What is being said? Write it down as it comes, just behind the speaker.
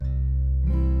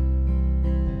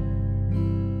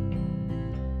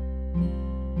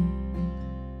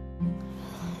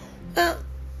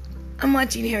I'm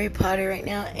watching Harry Potter right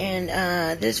now,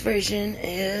 and this version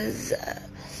is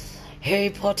Harry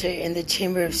Potter in the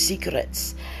Chamber of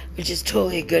Secrets, which is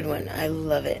totally a good one. I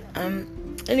love it.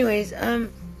 Anyways, yeah,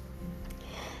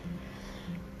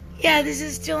 this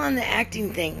is still on the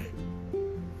acting thing.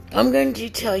 I'm going to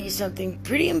tell you something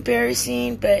pretty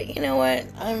embarrassing, but you know what?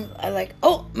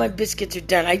 Oh, my biscuits are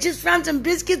done. I just found some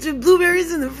biscuits with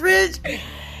blueberries in the fridge,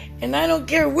 and I don't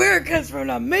care where it comes from.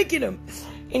 I'm making them.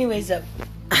 Anyways,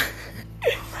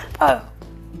 I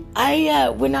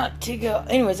went out to go.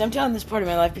 Anyways, I'm telling this part of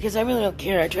my life because I really don't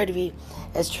care. I try to be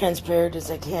as transparent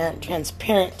as I can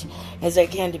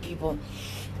to people.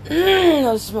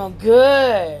 Those smell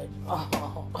good.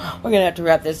 Oh, we're gonna have to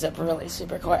wrap this up really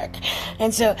super quick.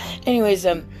 And so, anyways,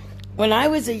 when I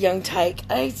was a young tyke,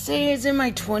 I'd say I was in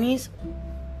my 20s,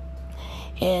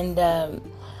 and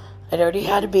I'd already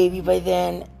had a baby by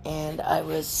then, and I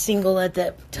was single at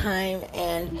that time,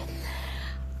 and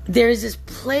there's this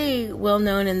play well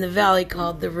known in the Valley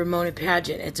called the Ramona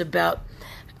pageant. It's about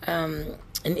an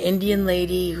Indian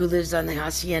lady who lives on the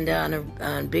hacienda on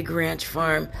a big ranch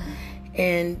farm,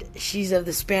 and she's of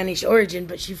the Spanish origin,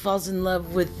 but she falls in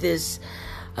love with this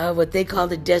what they call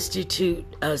the destitute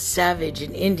savage,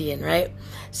 an Indian, right?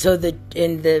 So the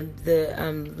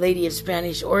lady of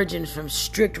Spanish origin from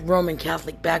strict Roman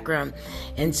Catholic background,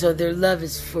 and so their love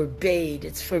is forbade,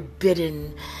 it's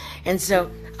forbidden. And so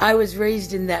I was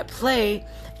raised in that play,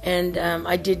 and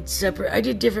I did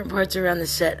different parts around the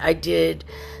set. I did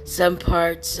some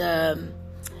parts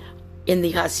in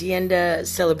the hacienda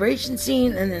celebration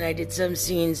scene, and then I did some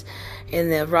scenes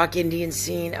in the rock Indian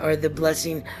scene, or the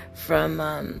blessing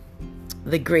from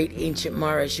the great ancient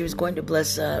Mara. She was going to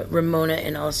bless Ramona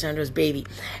and Alessandro's baby.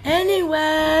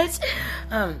 Anyways,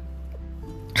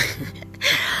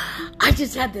 I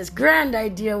just had this grand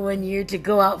idea one year to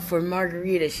go out for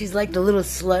Margarita. She's like the little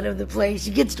slut of the place. She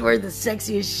gets to wear the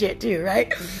sexiest shit too,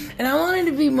 right? And I wanted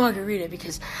to be Margarita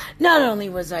because not only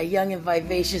was I young and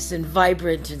vivacious and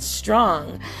vibrant and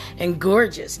strong and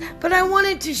gorgeous, but I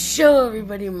wanted to show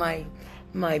everybody my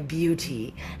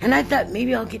beauty. And I thought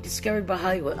maybe I'll get discovered by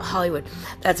Hollywood.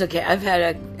 That's okay. I've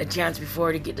had a chance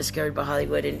before to get discovered by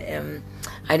Hollywood, and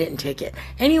I didn't take it.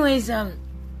 Anyways, I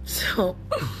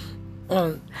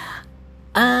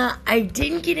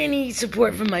didn't get any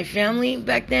support from my family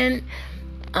back then,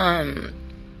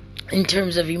 in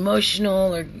terms of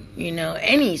emotional or,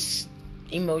 any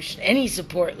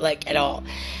support, like, at all.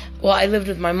 Well, I lived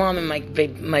with my mom and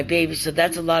my baby, so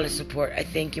that's a lot of support. I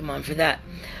thank you, Mom, for that.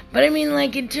 But I mean,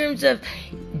 like, in terms of,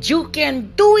 you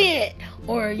can do it,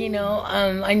 or,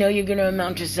 I know you're going to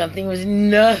amount to something, it was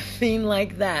nothing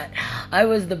like that. I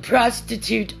was the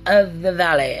prostitute of the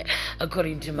valley,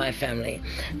 according to my family.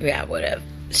 Yeah, whatever.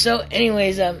 So,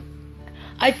 anyways, I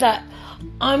thought,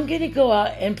 I'm going to go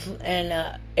out and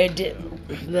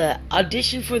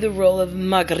audition for the role of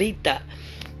Margarita,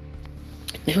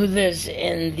 who lives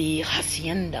in the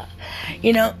hacienda,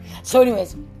 So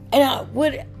anyways, and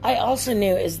what I also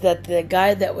knew is that the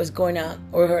guy that was going out,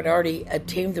 or had already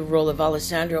attained the role of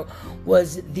Alessandro,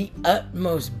 was the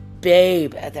utmost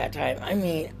babe at that time. I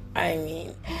mean,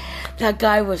 that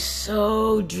guy was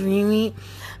so dreamy.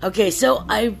 Okay, so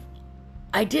I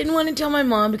didn't want to tell my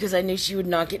mom because I knew she would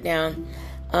knock it down.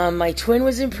 My twin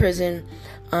was in prison.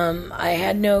 I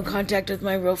had no contact with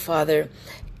my real father,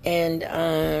 and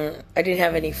I didn't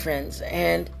have any friends,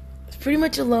 and I was pretty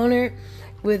much a loner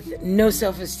with no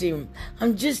self-esteem.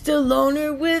 I'm just a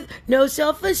loner with no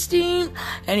self-esteem.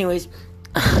 Anyways,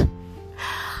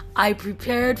 I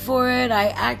prepared for it. I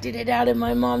acted it out in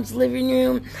my mom's living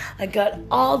room. I got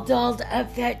all dolled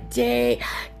up that day,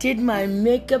 did my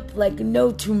makeup like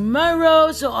no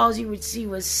tomorrow, so all you would see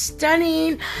was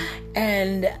stunning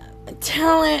and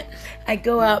talent. I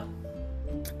go out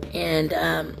and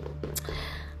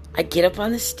I get up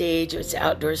on the stage. It's an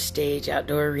outdoor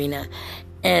arena,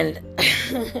 and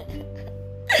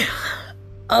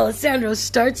Alessandro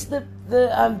starts the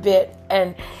bit,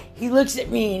 and he looks at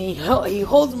me, and he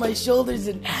holds my shoulders,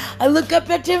 and I look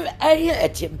up at him,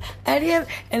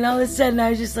 and all of a sudden I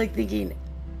was just like thinking,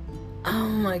 oh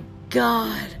my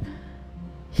God,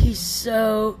 he's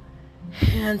so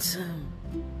handsome.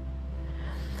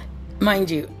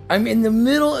 Mind you, I'm in the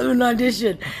middle of an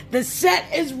audition. The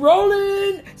set is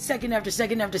rolling, second after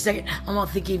second after second. I'm all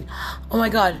thinking, oh my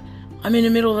God, I'm in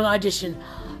the middle of an audition.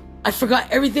 I forgot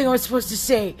everything I was supposed to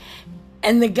say.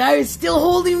 And the guy is still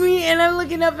holding me, and I'm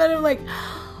looking up at him like,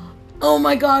 oh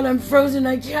my God, I'm frozen,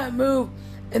 I can't move.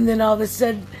 And then all of a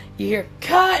sudden, you hear,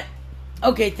 cut!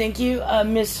 Okay, thank you,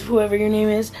 Miss whoever your name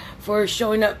is, for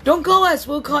showing up. Don't call us,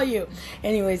 we'll call you.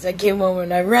 Anyways, I came home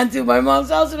and I ran through my mom's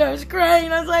house and I was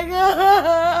crying. I was like,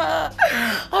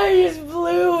 I just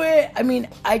blew it. I mean,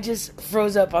 I just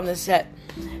froze up on the set.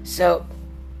 So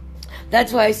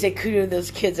that's why I say kudos to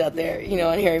those kids out there,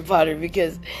 on Harry Potter,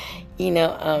 because,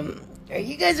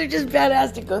 you guys are just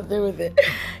badass to go through with it,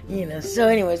 So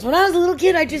anyways, when I was a little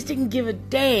kid, I just didn't give a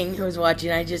dang who was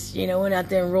watching. I just, went out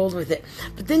there and rolled with it.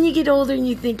 But then you get older and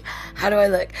you think, how do I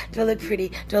look? Do I look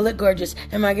pretty? Do I look gorgeous?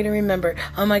 Am I going to remember?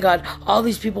 Oh my God, all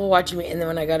these people watching me. And then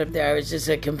when I got up there, I was just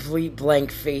a complete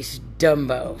blank face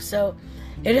Dumbo. So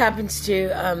it happens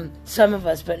to some of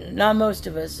us, but not most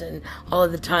of us. And all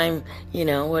of the time,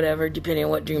 whatever, depending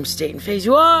on what dream state and phase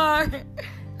you are.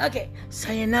 Okay,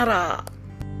 sayonara.